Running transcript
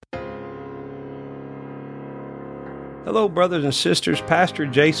Hello, brothers and sisters. Pastor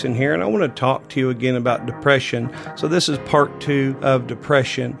Jason here, and I want to talk to you again about depression. So this is part 2 of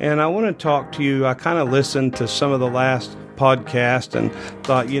depression, and I want to talk to you. I kind of listened to some of the last podcast and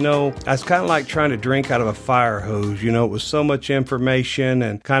thought, I was kind of like trying to drink out of a fire hose. It was so much information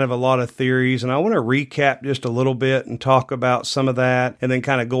and kind of a lot of theories. And I want to recap just a little bit and talk about some of that and then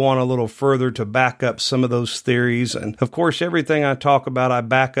kind of go on a little further to back up some of those theories. And of course, everything I talk about, I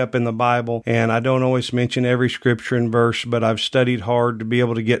back up in the Bible, and I don't always mention every scripture and verse, but I've studied hard to be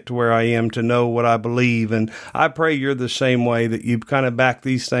able to get to where I am to know what I believe. And I pray you're the same way, that you kind of back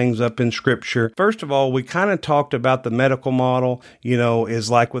these things up in scripture. First of all, we kind of talked about the medical model, is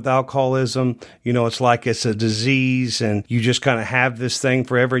like with alcoholism, it's like it's a disease and you just kind of have this thing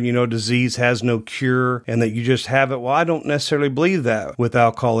forever, and disease has no cure and that you just have it. Well, I don't necessarily believe that with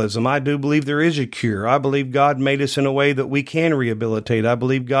alcoholism. I do believe there is a cure. I believe God made us in a way that we can rehabilitate. I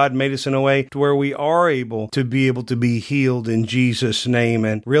believe God made us in a way to where we are able to be healed in Jesus' name.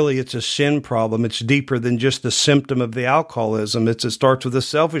 And really, it's a sin problem. It's deeper than just the symptom of the alcoholism. It starts with a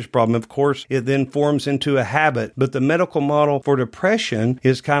selfish problem. Of course, it then forms into a habit. But the medical model for depression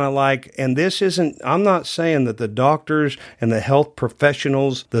is kind of like, and I'm not saying that the doctors and the health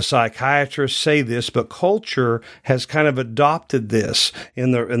professionals, the psychiatrists say this, but culture has kind of adopted this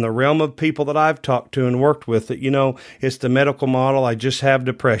in the realm of people that I've talked to and worked with, that, it's the medical model. I just have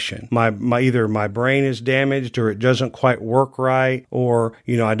depression. Either my brain is damaged or it doesn't quite work right, or,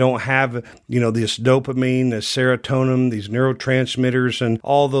 I don't have, this dopamine, this serotonin, these neurotransmitters and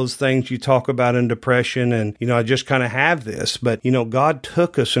all those things you talk about in depression. And, I just kind of have this. But, God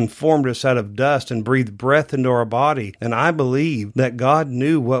took us and formed us out of dust and breathed breath into our body. And I believe that God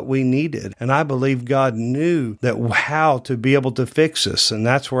knew what we needed. And I believe God knew how to be able to fix us. And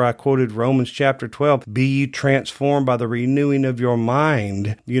that's where I quoted Romans chapter 12, be ye transformed by the renewing of your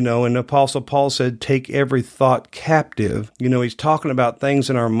mind. And Apostle Paul said, take every thought captive. He's talking about things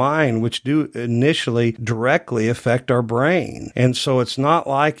in our mind which do initially directly affect our brain. And so it's not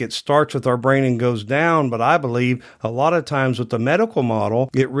like it starts with our brain and goes down, but I believe a lot of times with the medical model,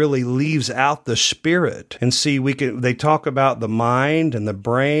 it really leaves out the spirit. And see, they talk about the mind and the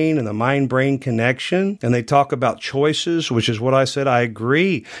brain and the mind-brain connection, and they talk about choices, which is what I said. I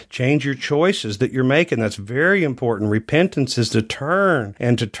agree. Change your choices that you're making. That's very important. Repentance is to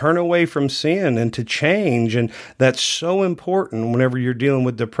turn away from sin and to change. And that's so important whenever you're dealing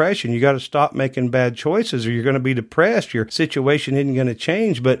with depression. You got to stop making bad choices or you're going to be depressed. Your situation isn't going to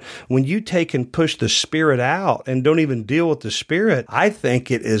change. But when you take and push the spirit out and don't even deal with the spirit, I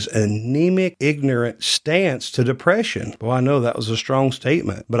think it is anemic, ignorant stance to depression. Well, I know that was a strong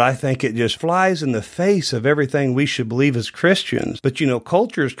statement, but I think it just flies in the face of everything we should believe as Christians. But,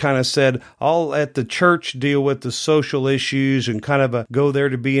 culture's kind of said, I'll at the church deal with the social issues and kind of go there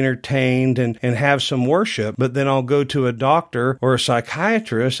to be entertained and have some worship, but then I'll go to a doctor or a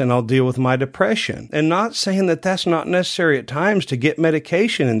psychiatrist and I'll deal with my depression. And not saying that that's not necessary at times to get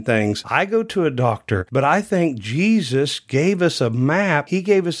medication and things. I go to a doctor, but I think Jesus gave us a map. He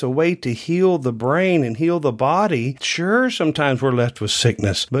gave us a way to heal the brain and heal the body. Sure, sometimes we're left with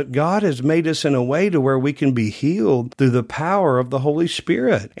sickness, but God has made us in a way to where we can be healed through the power of the Holy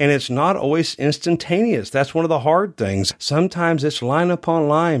Spirit. And it's not always instantaneous. That's one of the hard things. Sometimes it's line upon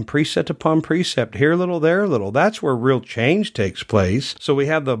line, precept upon precept, here a little, there a little. That's where real change takes place. So we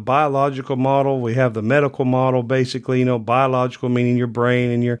have the biological model, we have the medical model, basically, biological meaning your brain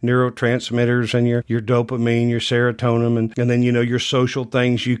and your neurotransmitters and your dopamine, your serotonin, and then, your social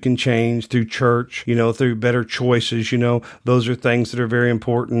things you can change through church, through better choices, those are things that are very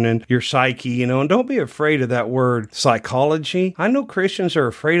important, and your psyche, and don't be afraid of that word psychology. I know Christians are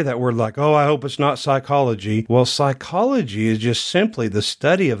afraid of that word, like, oh, I hope it's not psychology. Well, psychology is just simply the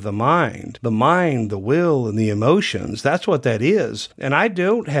study of the mind, the will, and the emotions. That's what that is. And I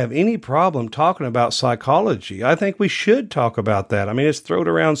don't have any problem talking about psychology. I think we should talk about that. I mean, it's thrown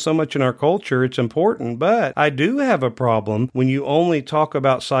around so much in our culture. It's important, but I do have a problem when you only talk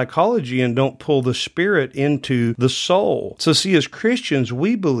about psychology and don't pull the spirit into the soul. So see, as Christians,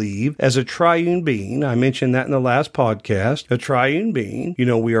 we believe as a triune being. I mentioned that in the last podcast, a triune being.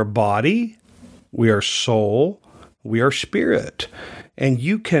 We are body, we are soul, we are spirit. And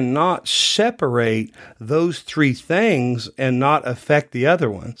you cannot separate those three things and not affect the other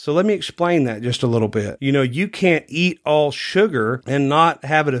one. So let me explain that just a little bit. You can't eat all sugar and not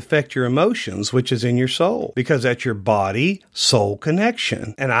have it affect your emotions, which is in your soul, because that's your body-soul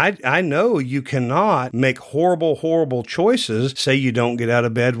connection. And I know you cannot make horrible choices. Say you don't get out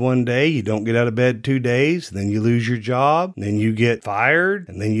of bed one day, you don't get out of bed 2 days, then you lose your job, then you get fired,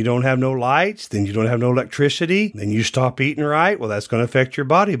 and then you don't have no lights, then you don't have no electricity, then you stop eating right. Well, that's going to affect your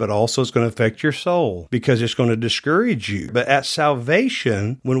body, but also it's going to affect your soul because it's going to discourage you. But at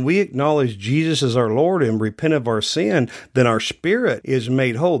salvation, when we acknowledge Jesus as our Lord and repent of our sin, then our spirit is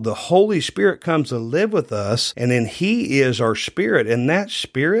made whole. The Holy Spirit comes to live with us, and then He is our spirit. And that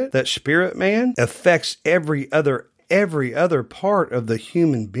spirit man, affects every other part of the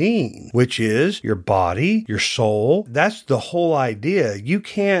human being, which is your body, your soul. That's the whole idea. You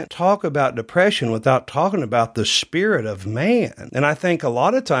can't talk about depression without talking about the spirit of man. And I think a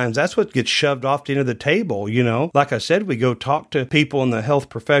lot of times that's what gets shoved off the end of the table. Like I said, we go talk to people in the health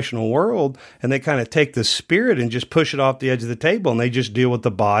professional world and they kind of take the spirit and just push it off the edge of the table, and they just deal with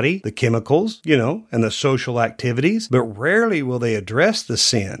the body, the chemicals, and the social activities, but rarely will they address the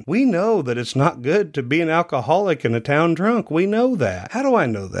sin. We know that it's not good to be an alcoholic and a town drunk. We know that. How do I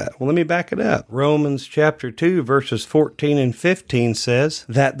know that? Well, let me back it up. Romans chapter 2, verses 14 and 15 says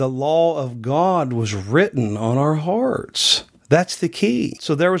that the law of God was written on our hearts. That's the key.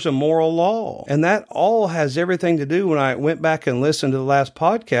 So there was a moral law. And that all has everything to do. When I went back and listened to the last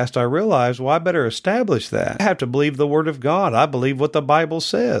podcast, I realized, I better establish that. I have to believe the Word of God. I believe what the Bible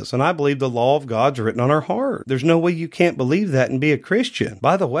says. And I believe the law of God's written on our heart. There's no way you can't believe that and be a Christian.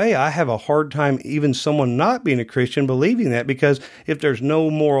 By the way, I have a hard time even someone not being a Christian believing that, because if there's no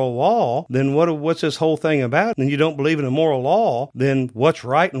moral law, then what's this whole thing about? And you don't believe in a moral law, then what's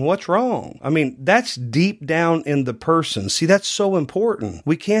right and what's wrong? I mean, that's deep down in the person. See, that's so important.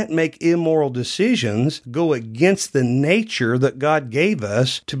 We can't make immoral decisions go against the nature that God gave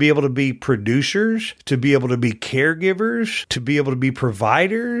us to be able to be producers, to be able to be caregivers, to be able to be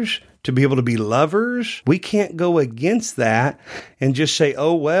providers, to be able to be lovers. We can't go against that and just say,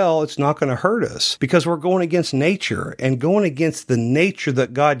 oh, well, it's not going to hurt us, because we're going against nature, and going against the nature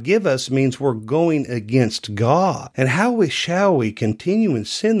that God give us means we're going against God. And how shall we continue in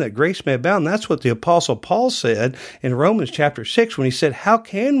sin that grace may abound? That's what the Apostle Paul said in Romans chapter 6 when he said, how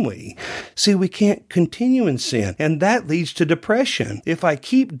can we? See, we can't continue in sin, and that leads to depression. If I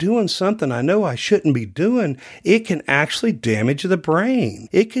keep doing something I know I shouldn't be doing, it can actually damage the brain.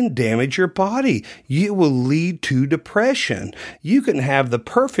 It can damage your body. It will lead to depression. You can have the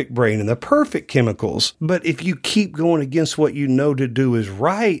perfect brain and the perfect chemicals, but if you keep going against what you know to do is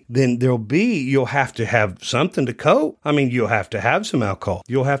right, then you'll have to have something to cope. I mean, you'll have to have some alcohol.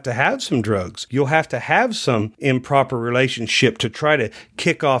 You'll have to have some drugs. You'll have to have some improper relationship to try to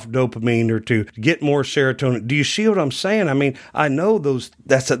kick off dopamine or to get more serotonin. Do you see what I'm saying? I mean, I know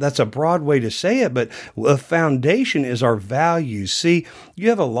that's a broad way to say it, but a foundation is our values. See, you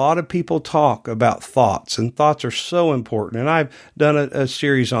have a lot of people talk about thoughts, and thoughts are so important. And I've done a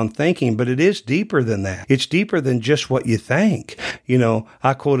series on thinking, but it is deeper than that. It's deeper than just what you think.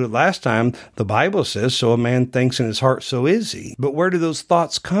 I quoted last time, the Bible says, so a man thinks in his heart, so is he. But where do those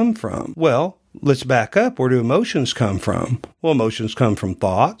thoughts come from? Well, let's back up. Where do emotions come from? Well, emotions come from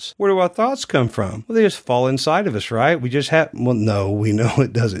thoughts. Where do our thoughts come from? Well, they just fall inside of us, right? No, we know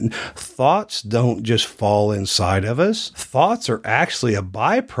it doesn't. Thoughts don't just fall inside of us. Thoughts are actually a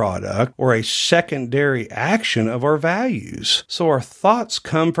byproduct or a secondary action of our values. So our thoughts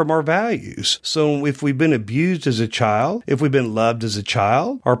come from our values. So if we've been abused as a child, if we've been loved as a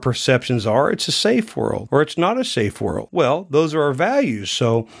child, our perceptions are it's a safe world or it's not a safe world. Well, those are our values.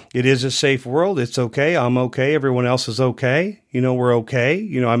 So it is a safe world. It's okay. I'm okay. Everyone else is okay. We're okay.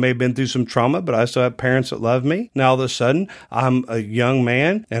 I may have been through some trauma, but I still have parents that love me. Now, all of a sudden, I'm a young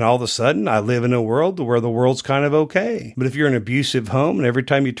man, and all of a sudden, I live in a world where the world's kind of okay. But if you're in an abusive home, and every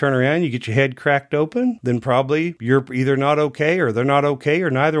time you turn around, you get your head cracked open, then probably you're either not okay, or they're not okay, or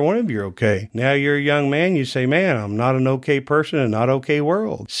neither one of you are okay. Now you're a young man, you say, man, I'm not an okay person in a not okay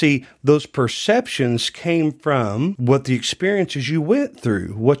world. See, those perceptions came from what the experiences you went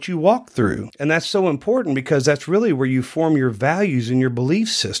through, what you walked through. And that's so important, because that's really where you form your values and your belief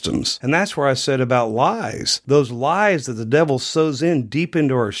systems. And that's where I said about lies. Those lies that the devil sows in deep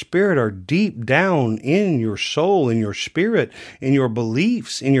into our spirit are deep down in your soul, in your spirit, in your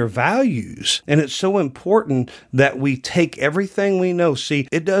beliefs, in your values. And it's so important that we take everything we know. See,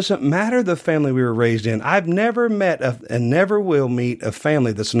 it doesn't matter the family we were raised in. I've never met and never will meet a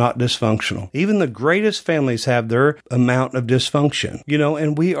family that's not dysfunctional. Even the greatest families have their amount of dysfunction,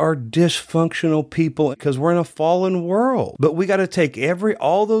 and we are dysfunctional people because we're in a fallen world. But we got to take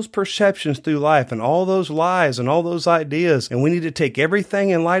all those perceptions through life and all those lies and all those ideas, and we need to take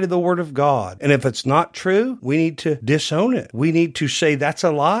everything in light of the Word of God. And if it's not true, we need to disown it. We need to say that's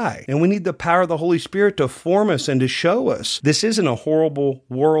a lie. And we need the power of the Holy Spirit to form us and to show us this isn't a horrible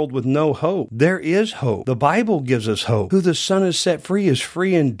world with no hope. There is hope. The Bible gives us hope. Who the Son has set free is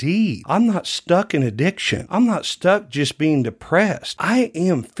free indeed. I'm not stuck in addiction. I'm not stuck just being depressed. I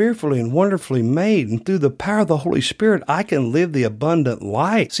am fearfully and wonderfully made, and through the power of the Holy Spirit, I can can live the abundant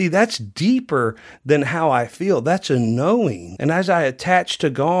life. See, that's deeper than how I feel. That's a knowing. And as I attach to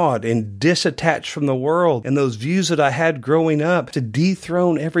God and disattach from the world and those views that I had growing up, to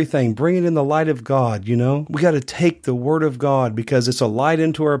dethrone everything, bring it in the light of God, we got to take the Word of God because it's a light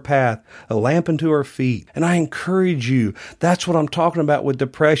into our path, a lamp into our feet. And I encourage you, that's what I'm talking about with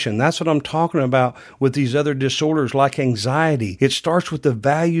depression. That's what I'm talking about with these other disorders like anxiety. It starts with the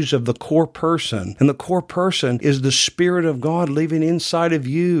values of the core person. And the core person is the Spirit of God living inside of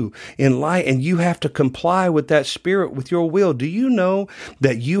you in light. And you have to comply with that Spirit with your will. Do you know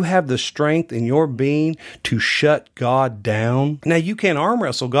that you have the strength in your being to shut God down? Now, you can't arm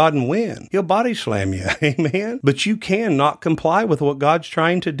wrestle God and win. He'll body slam you. Amen. But you can not comply with what God's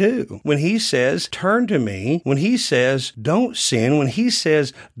trying to do. When He says, turn to me, when He says, don't sin, when He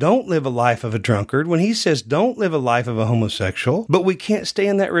says, don't live a life of a drunkard, when He says, don't live a life of a homosexual, but we can't stay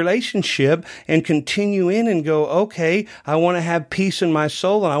in that relationship and continue in and go, okay, I want to have peace in my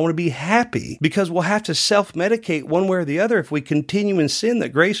soul and I want to be happy, because we'll have to self-medicate one way or the other if we continue in sin that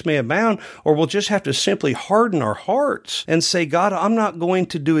grace may abound, or we'll just have to simply harden our hearts and say, God, I'm not going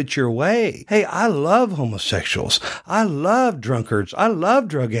to do it your way. Hey, I love homosexuals. I love drunkards. I love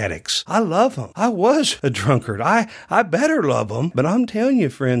drug addicts. I love them. I was a drunkard. I better love them. But I'm telling you,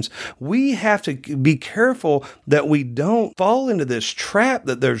 friends, we have to be careful that we don't fall into this trap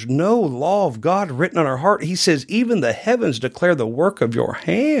that there's no law of God written on our heart. He says, even the heavens declare the work of your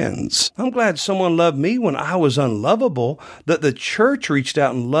hands. I'm glad someone loved me when I was unlovable, that the church reached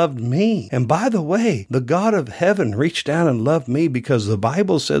out and loved me. And by the way, the God of heaven reached out and loved me because the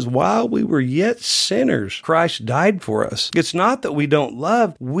Bible says while we were yet sinners, Christ died for us. It's not that we don't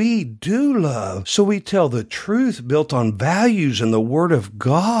love, we do love. So we tell the truth built on values and the Word of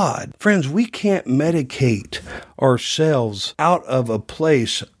God. Friends, we can't medicate ourselves out of a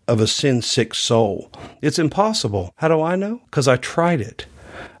place of a sin-sick soul. It's impossible. How do I know? Because I tried it.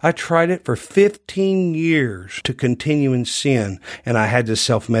 I tried it for 15 years to continue in sin, and I had to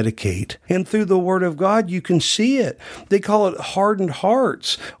self-medicate. And through the Word of God, you can see it. They call it hardened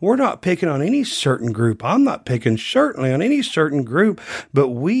hearts. We're not picking on any certain group. I'm not picking certainly on any certain group, but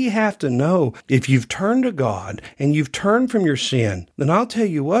we have to know if you've turned to God and you've turned from your sin, then I'll tell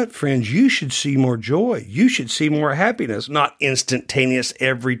you what, friends, you should see more joy. You should see more happiness, not instantaneous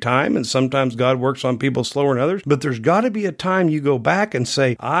every time. And sometimes God works on people slower than others, but there's got to be a time you go back and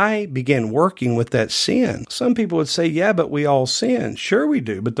say, I began working with that sin. Some people would say, yeah, but we all sin. Sure we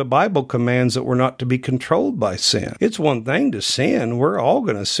do, but the Bible commands that we're not to be controlled by sin. It's one thing to sin. We're all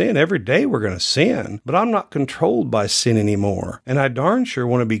going to sin. Every day we're going to sin, but I'm not controlled by sin anymore. And I darn sure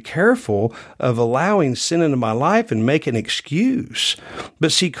want to be careful of allowing sin into my life and make an excuse.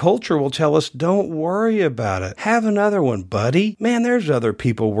 But see, culture will tell us, don't worry about it. Have another one, buddy. Man, there's other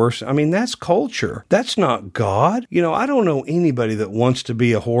people worse. I mean, that's culture. That's not God. I don't know anybody that wants to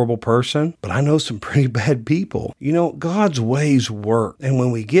be a horrible person, but I know some pretty bad people. God's ways work. And when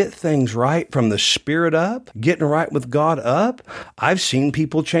we get things right from the Spirit up, getting right with God up, I've seen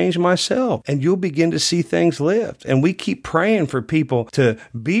people change myself, and you'll begin to see things lift. And we keep praying for people to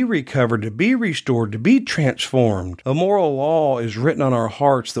be recovered, to be restored, to be transformed. A moral law is written on our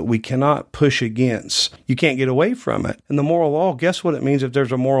hearts that we cannot push against. You can't get away from it. And the moral law, guess what it means if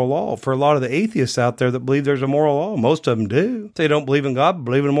there's a moral law? For a lot of the atheists out there that believe there's a moral law, most of them do. They don't believe in God,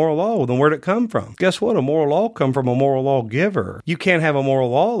 believe in a moral law. Well, then where'd it come from? Guess what? A moral law come from a moral law giver. You can't have a moral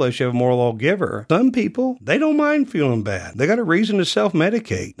law unless you have a moral law giver. Some people, they don't mind feeling bad. They got a reason to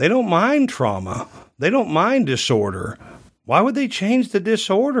self-medicate. They don't mind trauma. They don't mind disorder. Why would they change the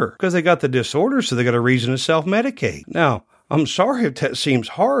disorder? Because they got the disorder, so they got a reason to self-medicate. Now, I'm sorry if that seems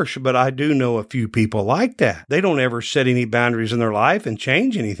harsh, but I do know a few people like that. They don't ever set any boundaries in their life and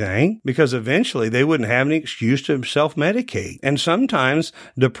change anything because eventually they wouldn't have any excuse to self-medicate. And sometimes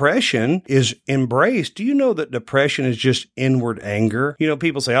depression is embraced. Do you know that depression is just inward anger?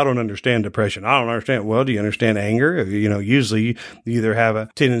 People say, I don't understand depression. I don't understand. Well, do you understand anger? Usually you either have a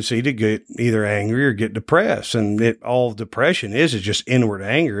tendency to get either angry or get depressed. And all depression is just inward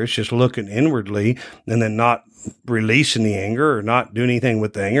anger. It's just looking inwardly and then not releasing the anger or not doing anything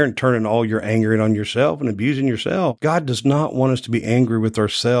with the anger and turning all your anger in on yourself and abusing yourself. God does not want us to be angry with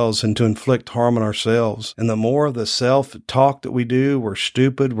ourselves and to inflict harm on ourselves. And the more of the self-talk that we do, we're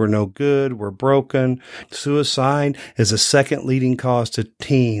stupid, we're no good, we're broken. Suicide is a second leading cause to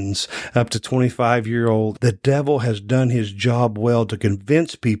teens up to 25-year-old. The devil has done his job well to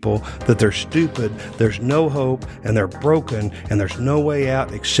convince people that they're stupid, there's no hope, and they're broken, and there's no way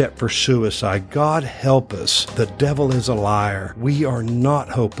out except for suicide. God help us. The devil is a liar. liar. We are not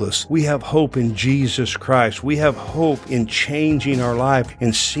hopeless. We have hope in Jesus Christ. We have hope in changing our life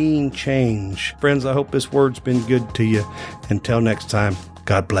and seeing change. Friends, I hope this word's been good to you. Until next time,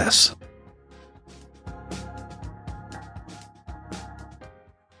 God bless.